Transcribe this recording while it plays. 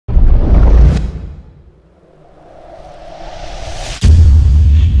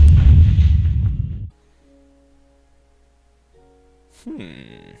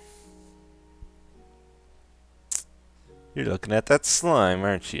You're looking at that slime,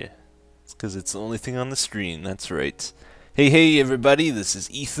 aren't you? It's because it's the only thing on the screen, that's right. Hey, hey, everybody, this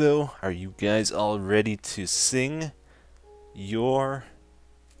is Etho. Are you guys all ready to sing your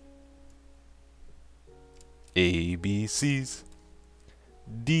ABCs?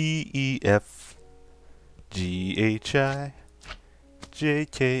 D, E, F, G, H, I, J,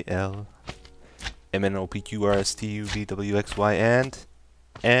 K, L, M, N, O, P, Q, R, S, T, U, V, W, X, Y, and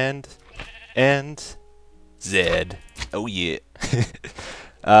Z. Oh, yeah.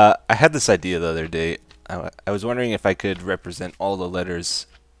 I had this idea the other day. I was wondering if I could represent all the letters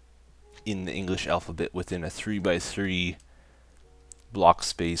in the English alphabet within a 3x3 block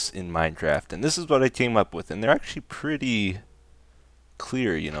space in Minecraft. And this is what I came up with. And they're actually pretty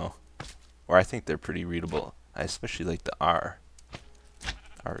clear, you know. Or I think they're pretty readable. I especially like the R.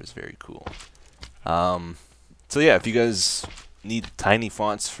 R is very cool. So yeah, if you guys need tiny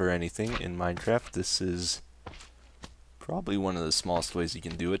fonts for anything in Minecraft, this is probably one of the smallest ways you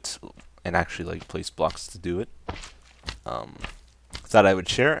can do it, and actually like place blocks to do it. Thought I would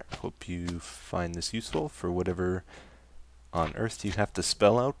share it. Hope you find this useful for whatever on earth you have to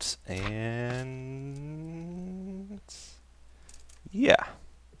spell out, and yeah.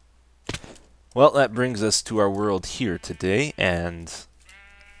 Well, that brings us to our world here today, and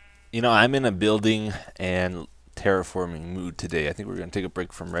you know, I'm in a building and terraforming mood today. I think we're going to take a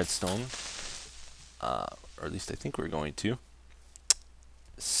break from redstone, or at least I think we're going to.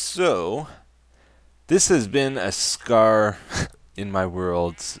 So, this has been a scar in my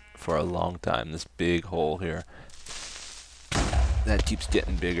world for a long time. This big hole here that keeps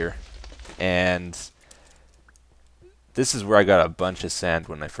getting bigger, and this is where I got a bunch of sand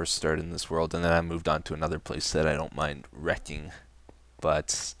when I first started in this world, and then I moved on to another place that I don't mind wrecking.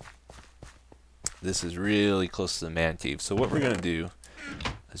 But this is really close to the man cave. So what we're going to do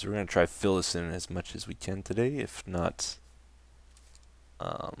is we're going to try to fill this in as much as we can today, if not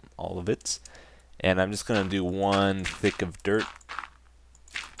all of it. And I'm just going to do one thick of dirt,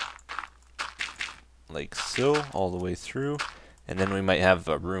 like so, all the way through. And then we might have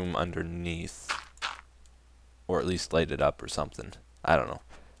a room underneath, or at least light it up or something. I don't know.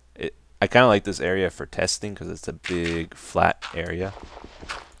 I kind of like this area for testing because it's a big flat area.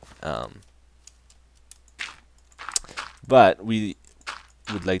 But we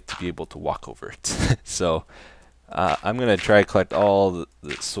would like to be able to walk over it. So I'm going to try to collect all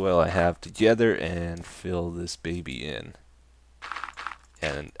the soil I have together and fill this baby in.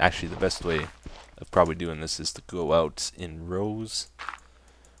 And actually the best way of probably doing this is to go out in rows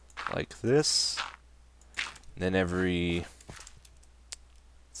like this. And then every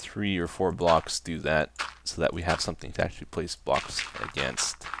 3 or 4 blocks do that, so that we have something to actually place blocks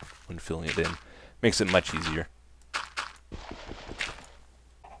against when filling it in. Makes it much easier.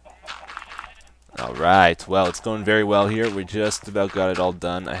 Alright, well, it's going very well here. We just about got it all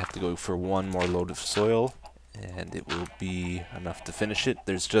done. I have to go for one more load of soil, and it will be enough to finish it.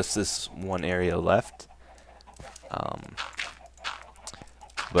 There's just this one area left.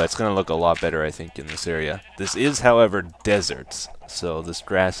 But it's going to look a lot better, I think, in this area. This is, however, desert, so this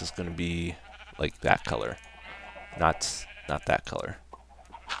grass is going to be like that color, not that color.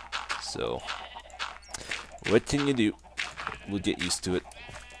 So, what can you do? We'll get used to it.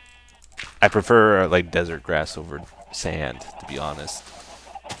 I prefer like desert grass over sand, to be honest.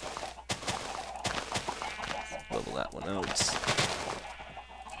 Level that one out.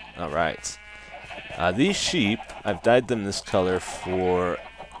 Alright. These sheep, I've dyed them this color for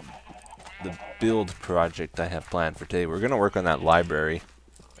the build project I have planned for today. We're going to work on that library,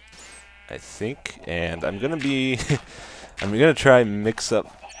 I think, and I'm going to be I'm going to try and mix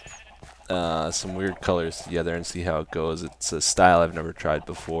up some weird colors together and see how it goes. It's a style I've never tried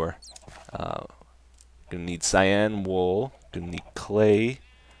before. Gonna need cyan wool, gonna need clay,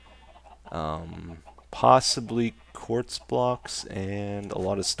 possibly quartz blocks, and a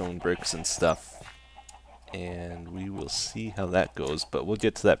lot of stone bricks and stuff. And we will see how that goes, but we'll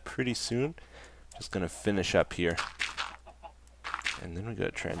get to that pretty soon. Just gonna finish up here, and then we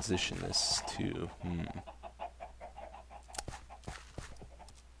gotta transition this to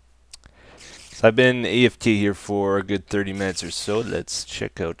So I've been AFK here for a good 30 minutes or so. Let's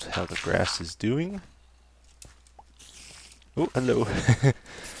check out how the grass is doing. Oh, hello.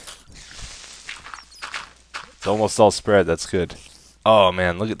 It's almost all spread, that's good. Oh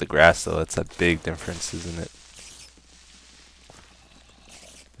man, look at the grass though, that's a big difference, isn't it?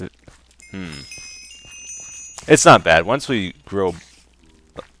 It's not bad. Once we grow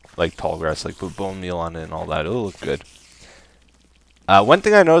like tall grass, like put bone meal on it and all that, it'll look good. One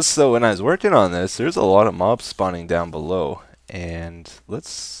thing I noticed though when I was working on this, there's a lot of mobs spawning down below, and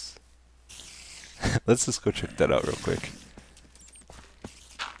let's just go check that out real quick.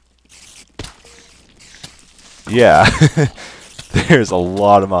 Yeah. There's a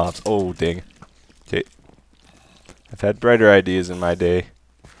lot of mobs. Oh, dang. Okay. I've had brighter ideas in my day.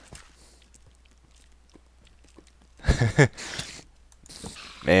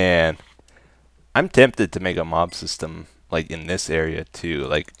 Man. I'm tempted to make a mob system, like, in this area, too.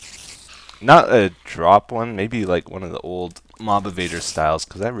 Like, not a drop one, maybe, like, one of the old Mob Evader styles,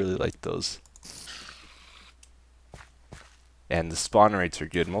 because I really like those. And the spawn rates are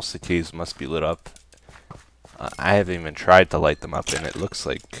good. Most of the caves must be lit up. I haven't even tried to light them up, and it looks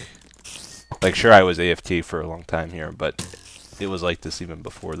like sure, I was AFK for a long time here, but it was like this even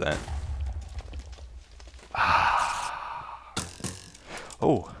before that.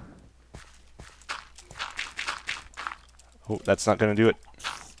 Oh. Oh, that's not gonna do it.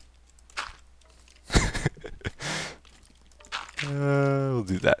 We'll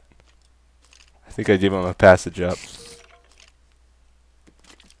do that. I think I gave him a passage up.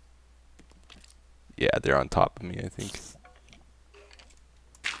 Yeah, they're on top of me, I think.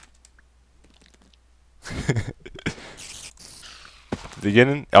 Did they get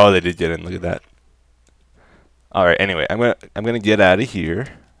in? Oh, they did get in. Look at that. All right. Anyway, I'm gonna get out of here.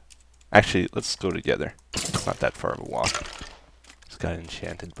 Actually, let's go together. It's not that far of a walk. Just got an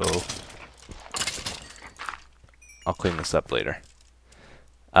enchanted bow. I'll clean this up later.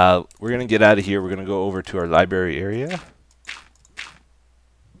 We're gonna get out of here. We're gonna go over to our library area.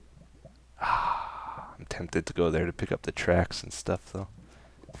 I'm tempted to go there to pick up the tracks and stuff, though.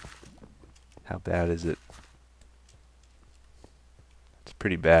 How bad is it? It's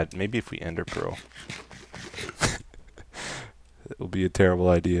pretty bad. Maybe if we ender pearl. It will be a terrible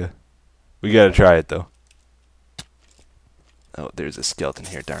idea. We gotta try it, though. Oh, there's a skeleton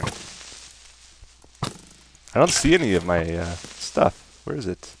here, darn it. I don't see any of my stuff. Where is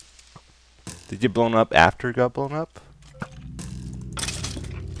it? Did it get blown up after it got blown up?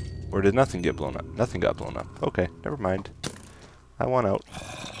 Or did nothing get blown up? Nothing got blown up. Okay, never mind. I want out.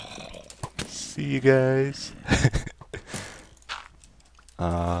 See you guys.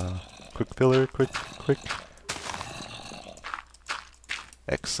 Quick pillar, quick.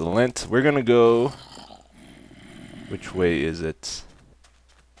 Excellent. We're gonna go... Which way is it?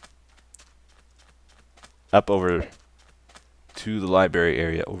 Up over to the library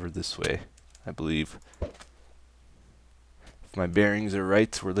area, over this way, I believe. If my bearings are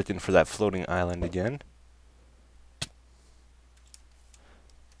right, we're looking for that floating island again.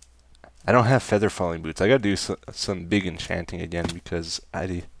 I don't have feather falling boots. I gotta do some big enchanting again because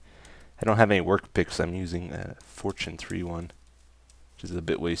I don't have any work picks. I'm using a Fortune 3 one, which is a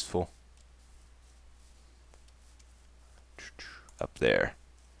bit wasteful. Up there.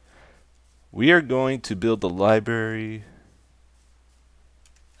 We are going to build the library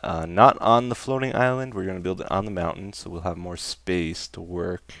not on the floating island. We're going to build it on the mountain, so we'll have more space to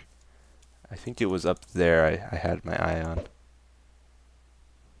work. I think it was up there I had my eye on.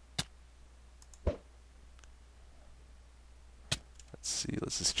 Let's see.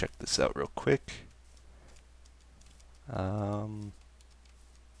 Let's just check this out real quick.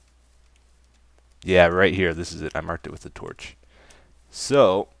 Yeah, right here. This is it. I marked it with a torch.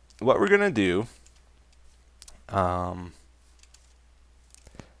 So, what we're going to do... I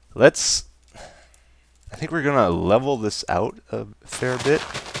think we're gonna level this out a fair bit.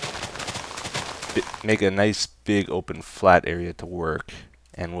 Make a nice big open flat area to work,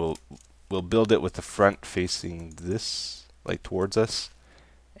 and we'll build it with the front facing this, like towards us.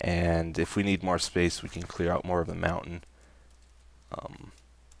 And if we need more space, we can clear out more of the mountain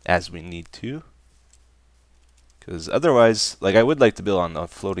as we need to. Because otherwise, like, I would like to build on the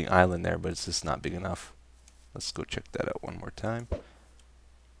floating island there, but it's just not big enough. Let's go check that out one more time.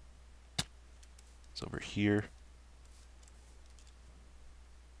 It's over here.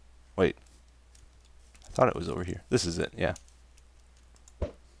 Wait. I thought it was over here. This is it, yeah.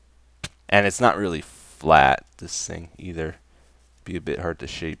 And it's not really flat, this thing, either. Be a bit hard to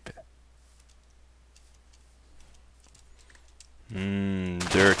shape.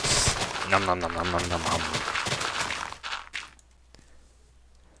 Dirt. Nom nom nom nom nom nom nom.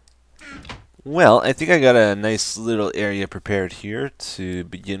 Well, I think I got a nice little area prepared here to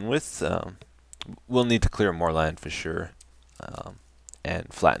begin with. We'll need to clear more land for sure,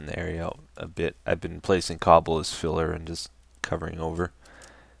 and flatten the area out a bit. I've been placing cobble as filler and just covering over.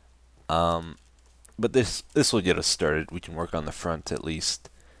 But this will get us started. We can work on the front at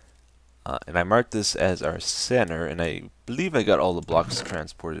least. And I marked this as our center, and I believe I got all the blocks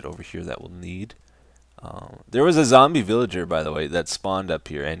transported over here that we'll need. There was a zombie villager, by the way, that spawned up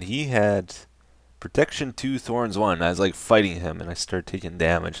here, and he had protection 2, thorns 1. I was like fighting him, and I started taking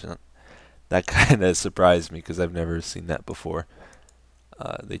damage. And that kind of surprised me because I've never seen that before.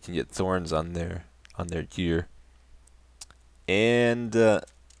 They can get thorns on their gear. And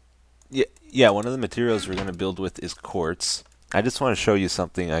yeah, one of the materials we're going to build with is quartz. I just want to show you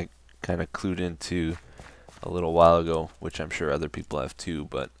something I kind of clued into a little while ago, which I'm sure other people have too,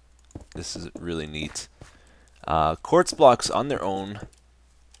 but this is really neat. Quartz blocks on their own,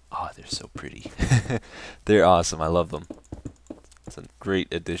 oh, they're so pretty. They're awesome. I love them. It's a great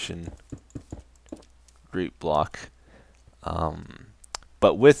addition, great block.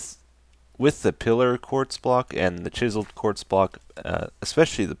 But with the pillar quartz block and the chiseled quartz block,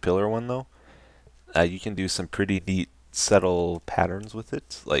 especially the pillar one though, you can do some pretty neat subtle patterns with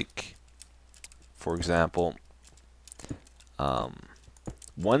it. Like, for example,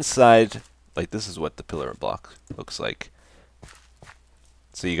 one side, like this is what the pillar block looks like.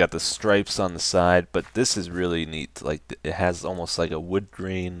 So you got the stripes on the side, but this is really neat. Like it has almost like a wood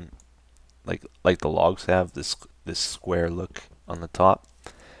grain, like the logs have this square look on the top.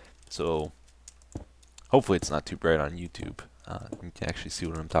 So hopefully it's not too bright on YouTube. You can actually see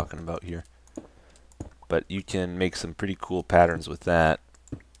what I'm talking about here. But you can make some pretty cool patterns with that.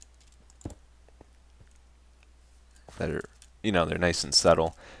 That are, they're nice and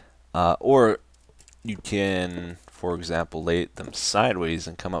subtle. Or you can, for example, lay them sideways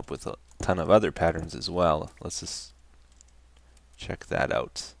and come up with a ton of other patterns as well. Let's just check that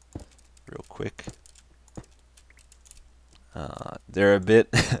out real quick. They're a bit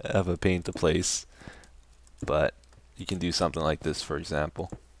of a pain to place, but you can do something like this, for example.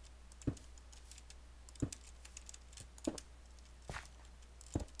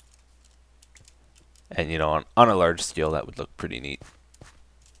 And on a large scale that would look pretty neat.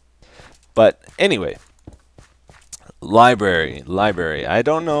 But anyway, library. I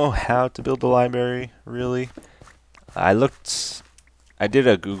don't know how to build a library, really. I did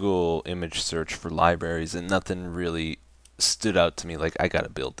a Google image search for libraries and nothing really stood out to me like I gotta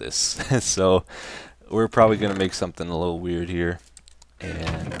build this. So we're probably gonna make something a little weird here.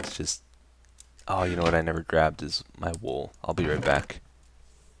 And it's just, oh, you know what I never grabbed is my wool. I'll be right back.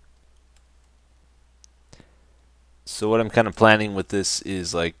 So what I'm kind of planning with this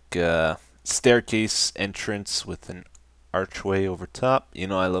is like staircase entrance with an archway over top. I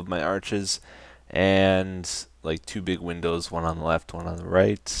love my arches. And like two big windows, one on the left, one on the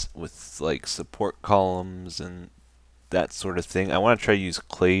right, with like support columns and that sort of thing. I want to try to use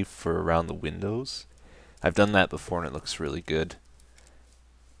clay for around the windows. I've done that before and it looks really good.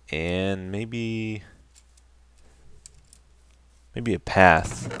 And maybe a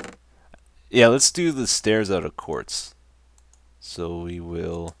path. Yeah, let's do the stairs out of quartz. So we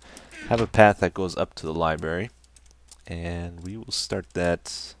will have a path that goes up to the library. And we will start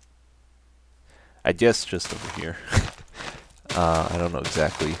that, I guess, just over here. I don't know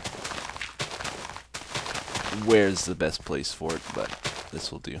exactly where's the best place for it, but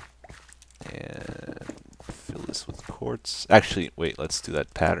this will do. And fill this with quartz. Actually, wait, let's do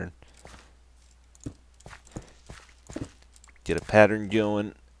that pattern. Get a pattern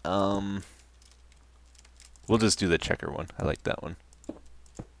going. We'll just do the checker one. I like that one.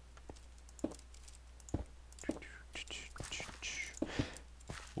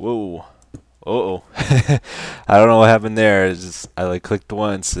 Whoa. Uh-oh. I don't know what happened there. It's just, I like clicked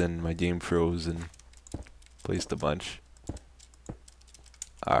once and my game froze and placed a bunch.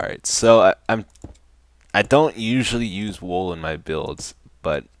 Alright, so I don't usually use wool in my builds,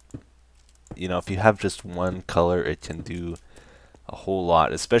 but if you have just one color, it can do a whole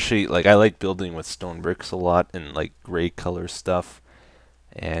lot. Especially, like, I like building with stone bricks a lot and like gray color stuff.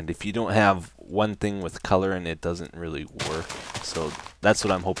 And if you don't have one thing with color in it, doesn't really work. So that's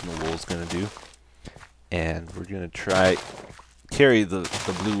what I'm hoping the wool is going to do. And we're going to try carry the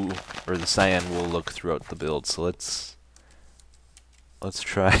blue or the cyan wool look throughout the build. So let's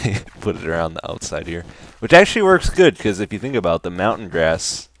try put it around the outside here, which actually works good because if you think about it, the mountain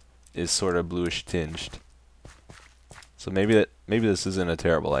grass is sort of bluish tinged. So maybe this isn't a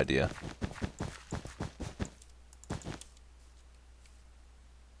terrible idea.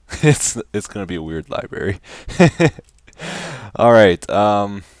 It's gonna be a weird library. All right,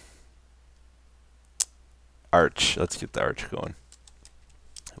 arch. Let's get the arch going.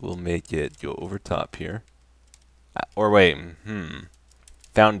 We'll make it go over top here. Or wait,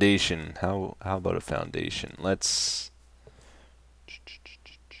 foundation. How about a foundation?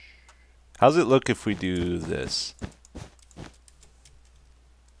 How's it look if we do this?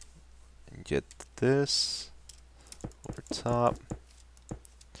 Get this over top.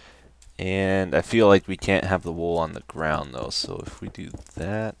 And I feel like we can't have the wool on the ground though, so if we do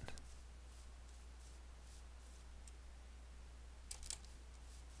that.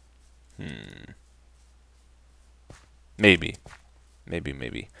 Maybe.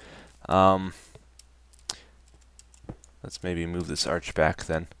 Let's maybe move this arch back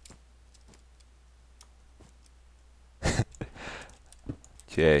then.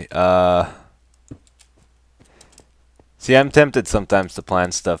 Okay, see, I'm tempted sometimes to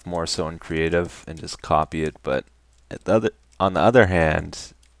plan stuff more so in creative and just copy it, but on the other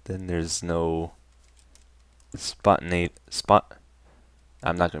hand, then there's no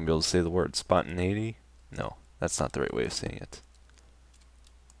I'm not going to be able to say the word spontaneity. No, that's not the right way of saying it.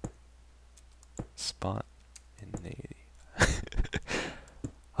 Spontaneity.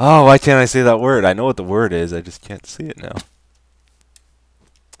 Oh, why can't I say that word? I know what the word is, I just can't see it now.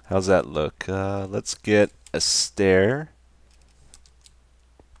 How's that look? Let's get a stair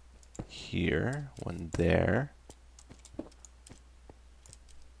here, one there.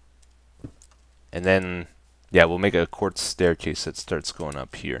 And then, yeah, we'll make a quartz staircase that starts going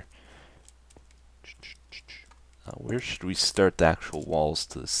up here. Where should we start the actual walls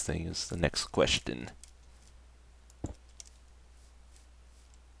to this thing is the next question.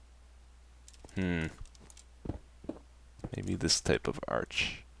 Maybe this type of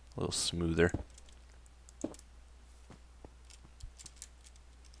arch. A little smoother.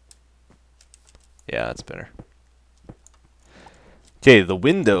 Yeah, that's better. Okay, the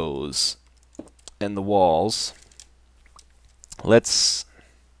windows and the walls. Let's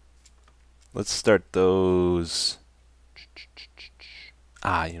start those.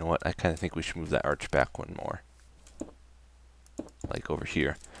 You know what? I kind of think we should move that arch back one more. Like over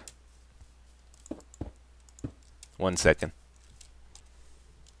here. 1 second.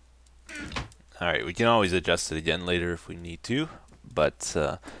 Alright, we can always adjust it again later if we need to. But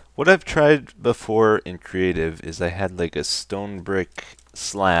what I've tried before in creative is I had like a stone brick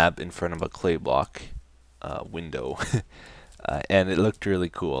slab in front of a clay block window. And it looked really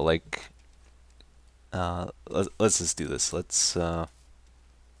cool. Like, let's just do this. Let's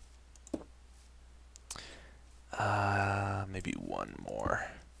maybe one more.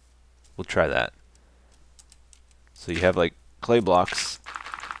 We'll try that. So you have like clay blocks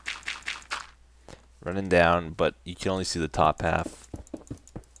running down, but you can only see the top half.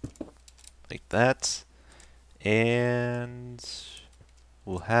 Like that. And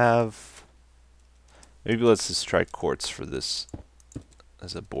we'll have, maybe let's just try quartz for this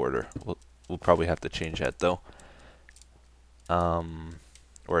as a border. We'll probably have to change that though.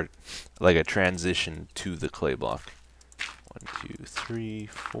 Or like a transition to the clay block. 1, 2, 3,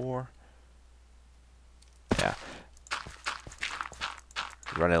 4. Yeah.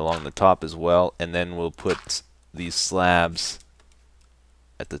 Run it along the top as well, and then we'll put these slabs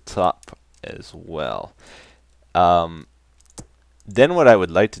at the top as well. Then what I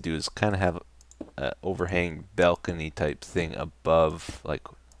would like to do is kind of have an overhang balcony type thing above like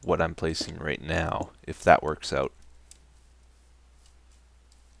what I'm placing right now, if that works out.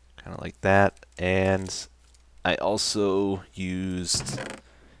 Kind of like that. And I also used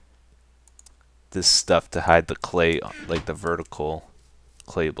this stuff to hide the clay, like the vertical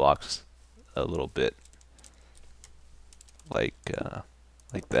clay blocks a little bit. Like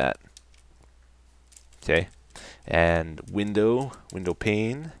that. Okay. And window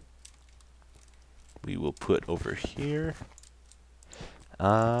pane we will put over here.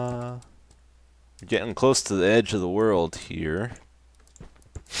 We're getting close to the edge of the world here.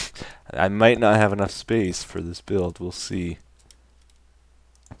 I might not have enough space for this build, we'll see.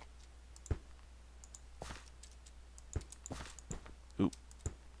 Oop.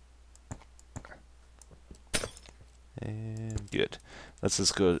 And good. Let's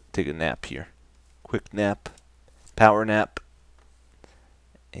just go take a nap here. Quick nap. Power nap.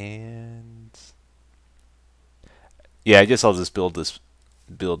 And yeah, I guess I'll just build this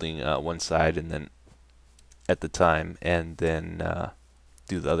building one side and then at the time, and then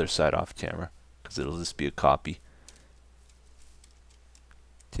do the other side off camera because it'll just be a copy.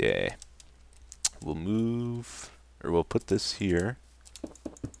 Okay, we'll move, or we'll put this here.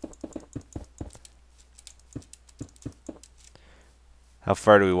 How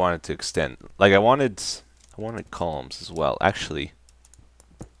far do we want it to extend? Like I wanted columns as well. Actually,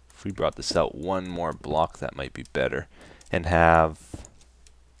 if we brought this out one more block, that might be better, and have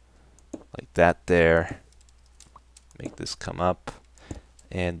like that there. Make this come up,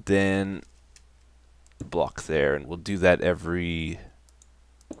 and then block there, and we'll do that every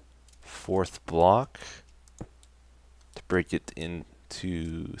 4th block to break it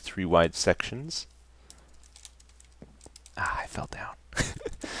into 3 wide sections. I fell down.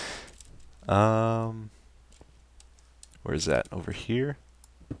 Where's that? Over here.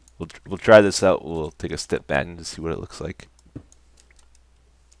 We'll try this out. We'll take a step back and see what it looks like.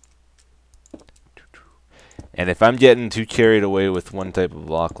 And if I'm getting too carried away with one type of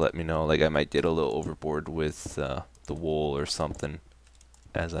block, let me know. Like I might get a little overboard with the the wool or something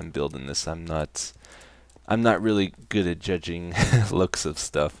as I'm building this. I'm not really good at judging looks of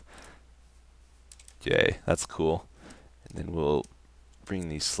stuff. Okay, that's cool. And then we'll bring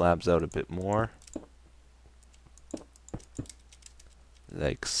these slabs out a bit more.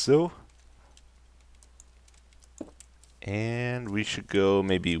 Like so. And we should go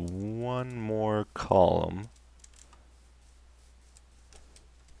maybe one more column.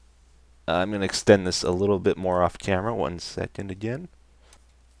 I'm going to extend this a little bit more off camera. 1 second again.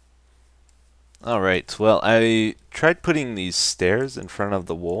 Alright, well, I tried putting these stairs in front of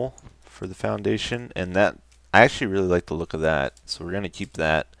the wall for the foundation, and that I actually really like the look of that, so we're going to keep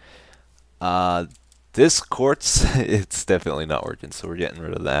that. This quartz, it's definitely not working, so we're getting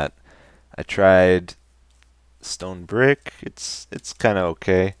rid of that. I tried stone brick. It's kind of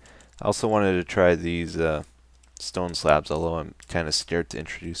okay. I also wanted to try these stone slabs, although I'm kind of scared to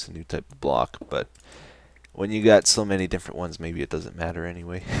introduce a new type of block, but when you got so many different ones, maybe it doesn't matter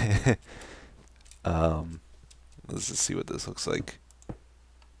anyway. Let's just see what this looks like.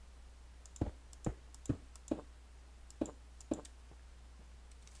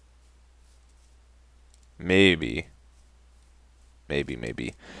 Maybe.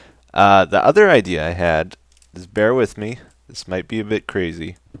 The other idea I had, just bear with me, this might be a bit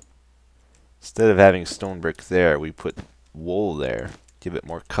crazy. Instead of having stone brick there, we put wool there, give it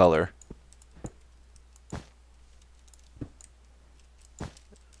more color.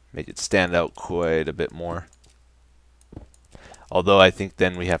 Make it stand out quite a bit more. Although I think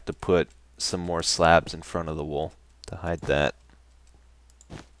then we have to put some more slabs in front of the wool to hide that.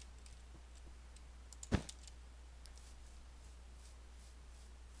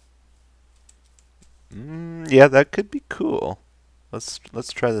 Yeah, that could be cool. Let's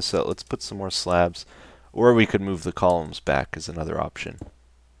try this out. Let's put some more slabs, or we could move the columns back as another option.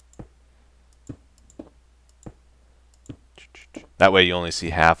 That way you only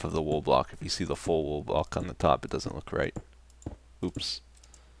see half of the wool block. If you see the full wool block on the top, it doesn't look right. Oops.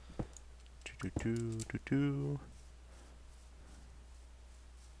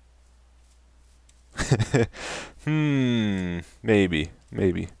 Maybe.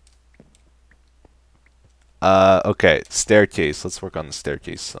 Okay, staircase. Let's work on the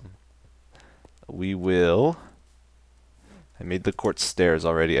staircase some. We will... I made the quartz stairs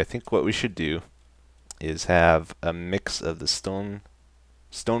already. I think what we should do is have a mix of the stone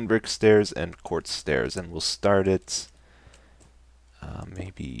brick stairs and quartz stairs, and we'll start it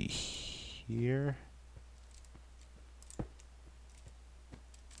maybe here.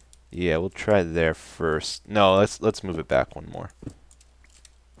 Yeah, we'll try there first. No, let's move it back one more.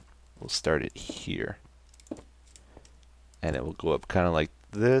 We'll start it here, and it will go up kind of like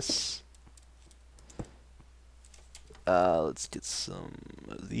this. Let's get some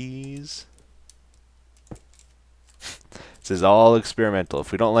of these. This is all experimental.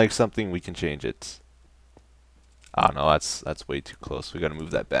 If we don't like something, we can change it. Oh no, that's way too close. We gotta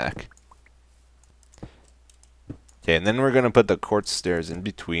move that back. Okay, and then we're gonna put the quartz stairs in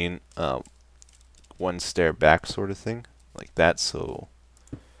between, one stair back sort of thing, like that. So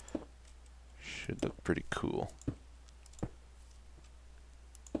should look pretty cool.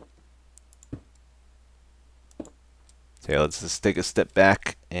 Okay, let's just take a step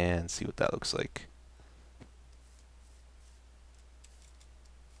back and see what that looks like.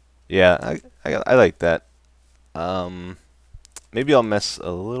 Yeah, I like that. Maybe I'll mess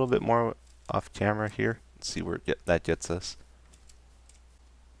a little bit more off camera here. See where that gets us.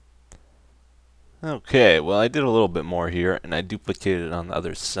 Okay, well I did a little bit more here, and I duplicated it on the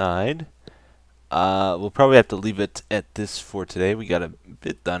other side. We'll probably have to leave it at this for today. We got a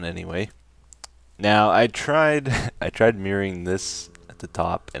bit done anyway. Now I tried mirroring this at the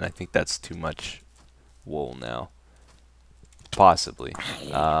top, and I think that's too much wool now. Possibly.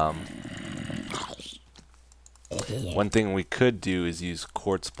 One thing we could do is use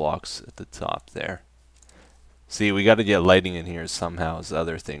quartz blocks at the top there. See, we got to get lighting in here somehow is the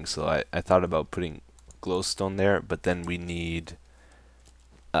other thing. So I thought about putting glowstone there, but then we need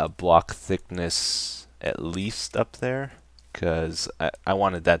a block thickness at least up there, because I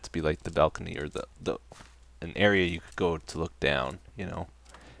wanted that to be like the balcony, or an area you could go to look down, you know.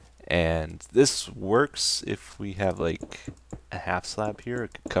 And this works if we have like a half slab here.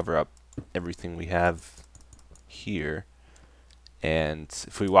 It could cover up everything we have here, and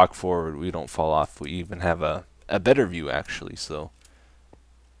if we walk forward, we don't fall off. We even have a better view actually, so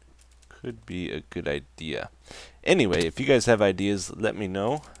could be a good idea. Anyway, if you guys have ideas, let me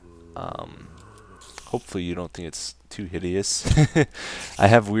know. Hopefully you don't think it's too hideous. I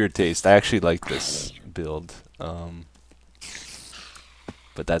have weird taste. I actually like this build,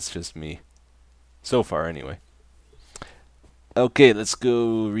 but that's just me so far anyway. Okay, let's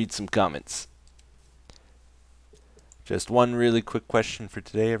go read some comments. Just one really quick question for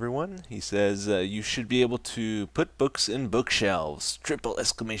today, everyone. He says, you should be able to put books in bookshelves. Triple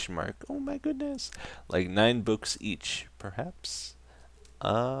exclamation mark. Oh my goodness. Like 9 books each, perhaps?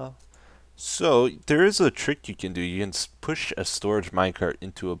 So there is a trick you can do. You can push a storage minecart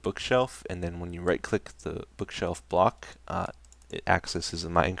into a bookshelf, and then when you right-click the bookshelf block, it accesses the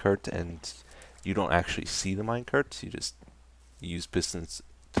minecart, and you don't actually see the minecart. You just use pistons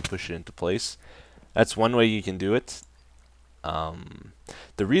to push it into place. That's one way you can do it.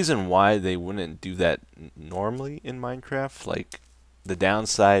 The reason why they wouldn't do that normally in Minecraft, like the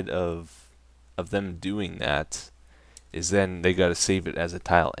downside of them doing that is then they gotta save it as a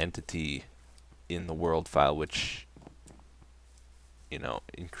tile entity in the world file, which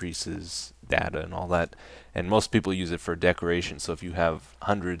increases data and all that. And most people use it for decoration. So if you have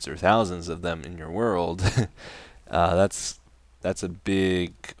hundreds or thousands of them in your world, that's a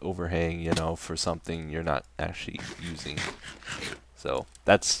big overhang, for something you're not actually using. So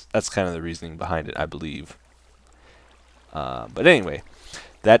that's kind of the reasoning behind it, I believe. But anyway,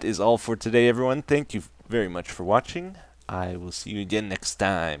 that is all for today, everyone. Thank you very much for watching. I will see you again next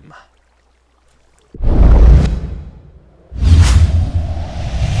time.